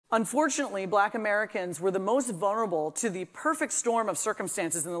Unfortunately, Black Americans were the most vulnerable to the perfect storm of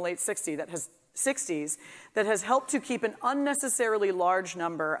circumstances in the late 60s that has helped to keep an unnecessarily large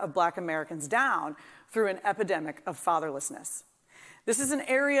number of Black Americans down through an epidemic of fatherlessness. This is an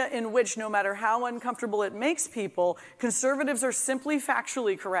area in which, no matter how uncomfortable it makes people, conservatives are simply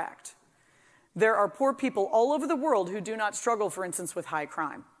factually correct. There are poor people all over the world who do not struggle, for instance, with high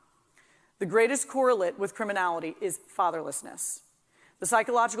crime. The greatest correlate with criminality is fatherlessness. The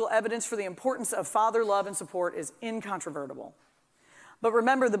psychological evidence for the importance of father love and support is incontrovertible. But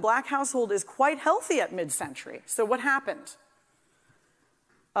remember, the Black household is quite healthy at mid-century. So what happened?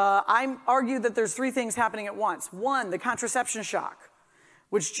 I argue that there's three things happening at once. One, the contraception shock,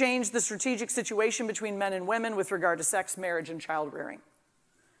 which changed the strategic situation between men and women with regard to sex, marriage, and child rearing.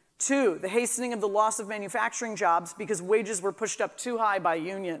 Two, the hastening of the loss of manufacturing jobs because wages were pushed up too high by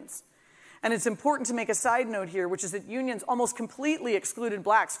unions. And it's important to make a side note here, which is that unions almost completely excluded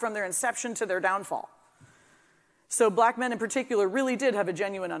Blacks from their inception to their downfall. So Black men in particular really did have a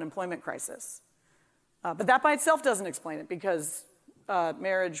genuine unemployment crisis. But that by itself doesn't explain it, because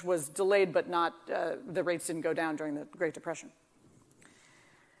marriage was delayed, but not, the rates didn't go down during the Great Depression.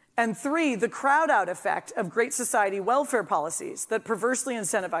 And three, the crowd-out effect of Great Society welfare policies that perversely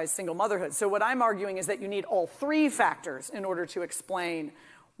incentivize single motherhood. So what I'm arguing is that you need all three factors in order to explain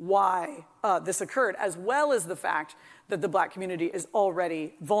why this occurred, as well as the fact that the Black community is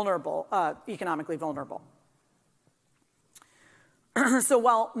already vulnerable, economically vulnerable. So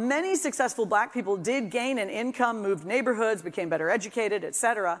while many successful Black people did gain in income, moved neighborhoods, became better educated,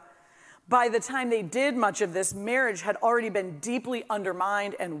 etc., by the time they did much of this, marriage had already been deeply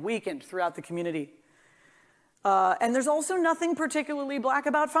undermined and weakened throughout the community. And there's also nothing particularly Black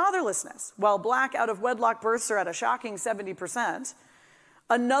about fatherlessness. While Black out-of-wedlock births are at a shocking 70%,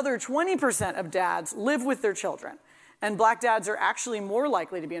 another 20% of dads live with their children. And Black dads are actually more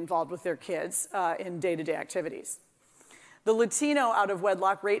likely to be involved with their kids in day-to-day activities. The Latino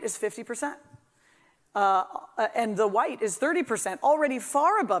out-of-wedlock rate is 50%. And the white is 30%, already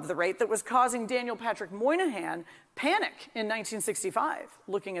far above the rate that was causing Daniel Patrick Moynihan panic in 1965,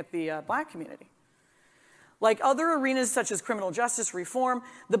 looking at the Black community. Like other arenas such as criminal justice reform,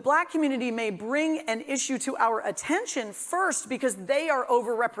 the Black community may bring an issue to our attention first because they are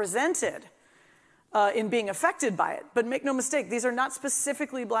overrepresented in being affected by it. But make no mistake, these are not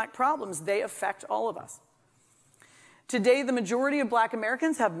specifically Black problems. They affect all of us. Today, the majority of Black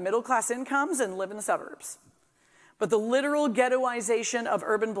Americans have middle-class incomes and live in the suburbs. But the literal ghettoization of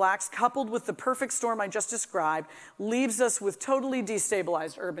urban Blacks, coupled with the perfect storm I just described, leaves us with totally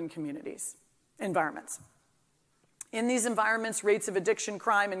destabilized urban communities, environments. In these environments, rates of addiction,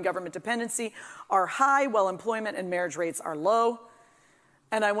 crime, and government dependency are high, while employment and marriage rates are low.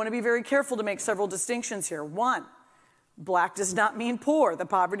 And I want to be very careful to make several distinctions here. One, Black does not mean poor. The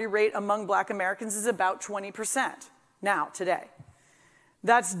poverty rate among Black Americans is about 20%. Now, today.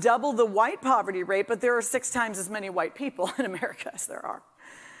 That's double the white poverty rate, but there are 6 times as many white people in America as there are.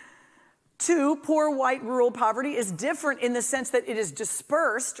 Two, poor white rural poverty is different in the sense that it is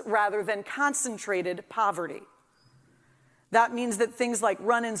dispersed rather than concentrated poverty. That means that things like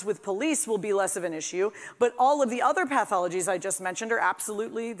run-ins with police will be less of an issue, but all of the other pathologies I just mentioned are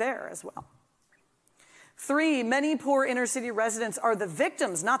absolutely there as well. Three, many poor inner-city residents are the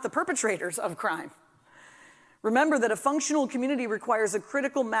victims, not the perpetrators of crime. Remember that a functional community requires a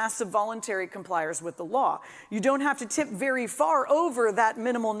critical mass of voluntary compliers with the law. You don't have to tip very far over that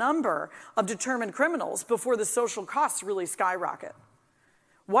minimal number of determined criminals before the social costs really skyrocket.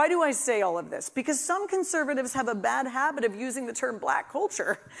 Why do I say all of this? Because some conservatives have a bad habit of using the term Black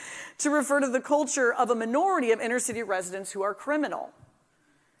culture to refer to the culture of a minority of inner-city residents who are criminal.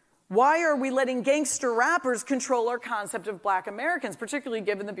 Why are we letting gangster rappers control our concept of Black Americans, particularly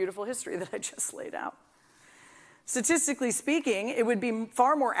given the beautiful history that I just laid out? Statistically speaking, it would be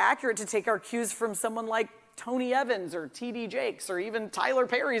far more accurate to take our cues from someone like Tony Evans or T.D. Jakes or even Tyler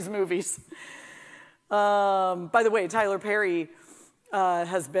Perry's movies. By the way, Tyler Perry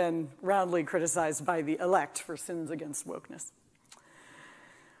has been roundly criticized by the elect for sins against wokeness.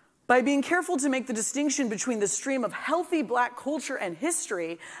 By being careful to make the distinction between the stream of healthy Black culture and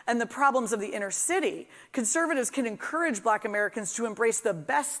history and the problems of the inner city, conservatives can encourage Black Americans to embrace the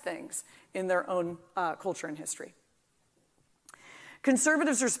best things in their own culture and history.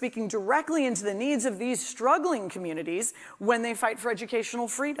 Conservatives are speaking directly into the needs of these struggling communities when they fight for educational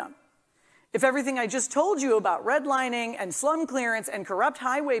freedom. If everything I just told you about redlining and slum clearance and corrupt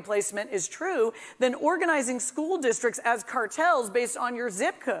highway placement is true, then organizing school districts as cartels based on your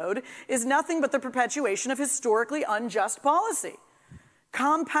zip code is nothing but the perpetuation of historically unjust policy,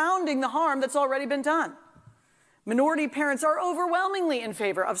 compounding the harm that's already been done. Minority parents are overwhelmingly in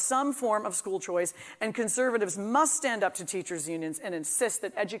favor of some form of school choice, and conservatives must stand up to teachers' unions and insist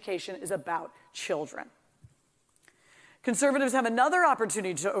that education is about children. Conservatives have another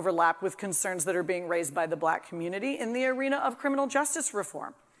opportunity to overlap with concerns that are being raised by the Black community in the arena of criminal justice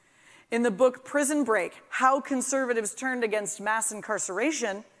reform. In the book Prison Break, How Conservatives Turned Against Mass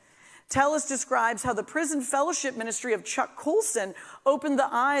Incarceration, Tellis describes how the prison fellowship ministry of Chuck Colson opened the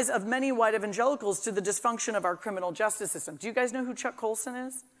eyes of many white evangelicals to the dysfunction of our criminal justice system. Do you guys know who Chuck Colson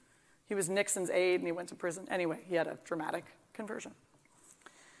is? He was Nixon's aide and he went to prison. Anyway, he had a dramatic conversion.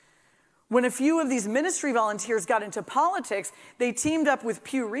 When a few of these ministry volunteers got into politics, they teamed up with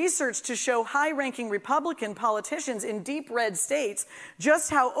Pew Research to show high-ranking Republican politicians in deep red states just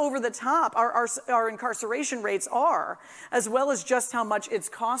how over the top our incarceration rates are, as well as just how much it's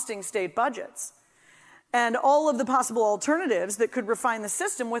costing state budgets, and all of the possible alternatives that could refine the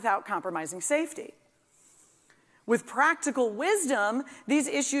system without compromising safety. With practical wisdom, these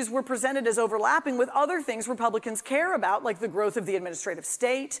issues were presented as overlapping with other things Republicans care about, like the growth of the administrative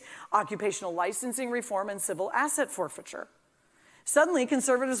state, occupational licensing reform, and civil asset forfeiture. Suddenly,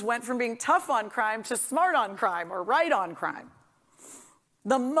 conservatives went from being tough on crime to smart on crime or right on crime.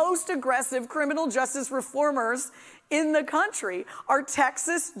 The most aggressive criminal justice reformers in the country are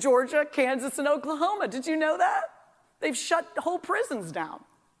Texas, Georgia, Kansas, and Oklahoma. Did you know that? They've shut whole prisons down.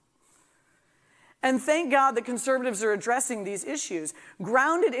 And thank God that conservatives are addressing these issues.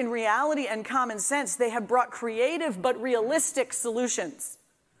 Grounded in reality and common sense, they have brought creative but realistic solutions.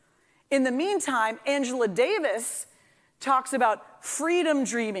 In the meantime, Angela Davis talks about freedom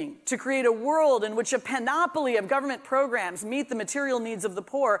dreaming to create a world in which a panoply of government programs meet the material needs of the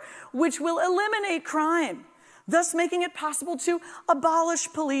poor, which will eliminate crime, thus making it possible to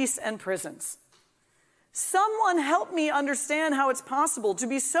abolish police and prisons. Someone help me understand how it's possible to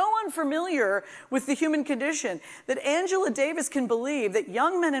be so unfamiliar with the human condition that Angela Davis can believe that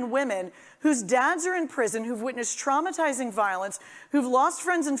young men and women whose dads are in prison, who've witnessed traumatizing violence, who've lost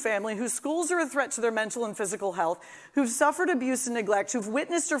friends and family, whose schools are a threat to their mental and physical health, who've suffered abuse and neglect, who've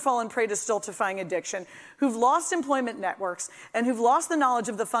witnessed or fallen prey to stultifying addiction, who've lost employment networks, and who've lost the knowledge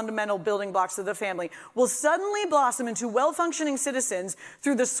of the fundamental building blocks of the family, will suddenly blossom into well-functioning citizens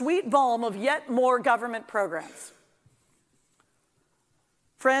through the sweet balm of yet more government programs.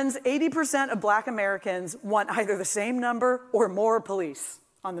 Friends, 80% of Black Americans want either the same number or more police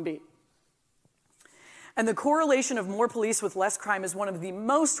on the beat. And the correlation of more police with less crime is one of the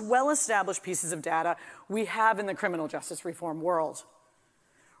most well-established pieces of data we have in the criminal justice reform world.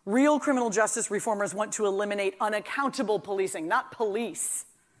 Real criminal justice reformers want to eliminate unaccountable policing, not police.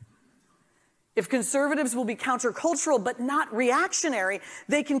 If conservatives will be countercultural but not reactionary,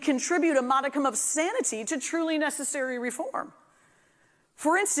 they can contribute a modicum of sanity to truly necessary reform.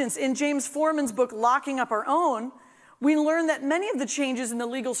 For instance, in James Foreman's book, Locking Up Our Own, we learn that many of the changes in the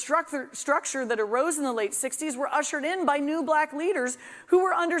legal structure that arose in the late 60s were ushered in by new Black leaders who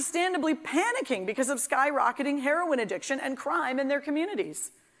were understandably panicking because of skyrocketing heroin addiction and crime in their communities.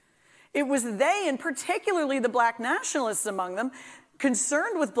 It was they, and particularly the Black nationalists among them,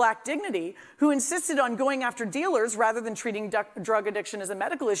 concerned with Black dignity, who insisted on going after dealers rather than treating drug addiction as a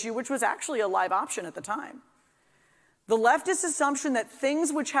medical issue, which was actually a live option at the time. The leftist assumption that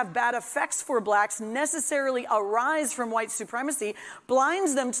things which have bad effects for Blacks necessarily arise from white supremacy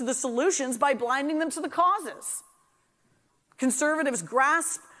blinds them to the solutions by blinding them to the causes. Conservatives'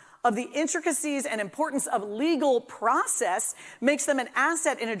 grasp of the intricacies and importance of legal process makes them an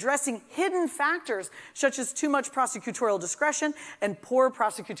asset in addressing hidden factors such as too much prosecutorial discretion and poor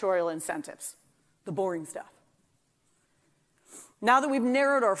prosecutorial incentives, the boring stuff. Now that we've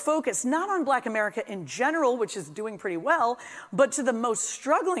narrowed our focus not on Black America in general, which is doing pretty well, but to the most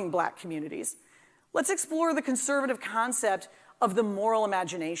struggling Black communities, let's explore the conservative concept of the moral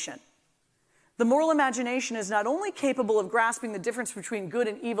imagination. The moral imagination is not only capable of grasping the difference between good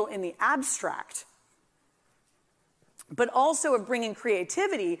and evil in the abstract, but also of bringing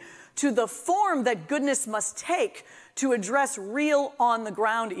creativity to the form that goodness must take to address real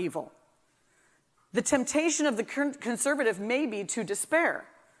on-the-ground evil. The temptation of the conservative may be to despair.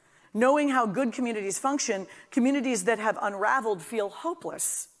 Knowing how good communities function, communities that have unraveled feel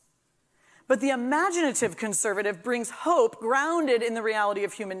hopeless. But the imaginative conservative brings hope grounded in the reality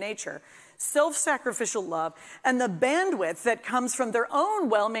of human nature, self-sacrificial love, and the bandwidth that comes from their own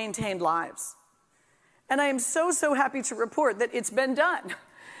well-maintained lives. And I am so happy to report that it's been done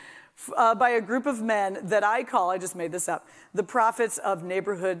by a group of men that I call, I just made this up, the prophets of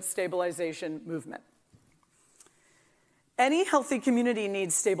neighborhood stabilization movement. Any healthy community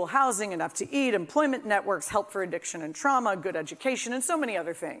needs stable housing, enough to eat, employment networks, help for addiction and trauma, good education, and so many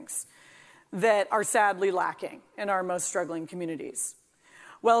other things. that are sadly lacking in our most struggling communities.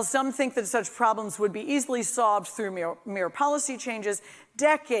 While some think that such problems would be easily solved through mere policy changes,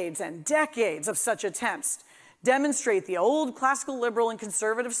 decades and decades of such attempts demonstrate the old classical liberal and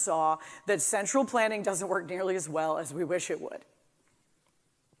conservative saw that central planning doesn't work nearly as well as we wish it would.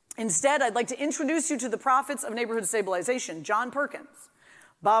 Instead, I'd like to introduce you to the prophets of neighborhood stabilization, John Perkins,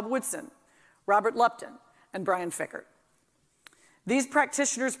 Bob Whitson, Robert Lupton, and Brian Fickert. These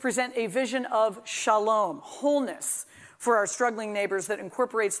practitioners present a vision of shalom, wholeness, for our struggling neighbors that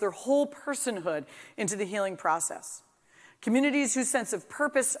incorporates their whole personhood into the healing process. Communities whose sense of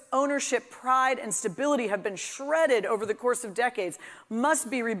purpose, ownership, pride, and stability have been shredded over the course of decades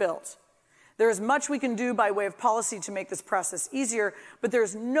must be rebuilt. There is much we can do by way of policy to make this process easier, but there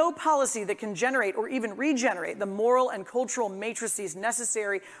is no policy that can generate or even regenerate the moral and cultural matrices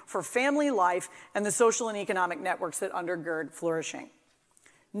necessary for family life and the social and economic networks that undergird flourishing.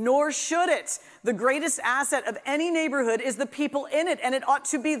 Nor should it. The greatest asset of any neighborhood is the people in it, and it ought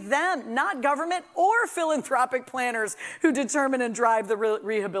to be them, not government or philanthropic planners who determine and drive the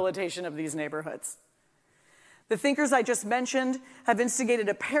rehabilitation of these neighborhoods. The thinkers I just mentioned have instigated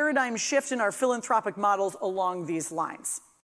a paradigm shift in our philanthropic models along these lines.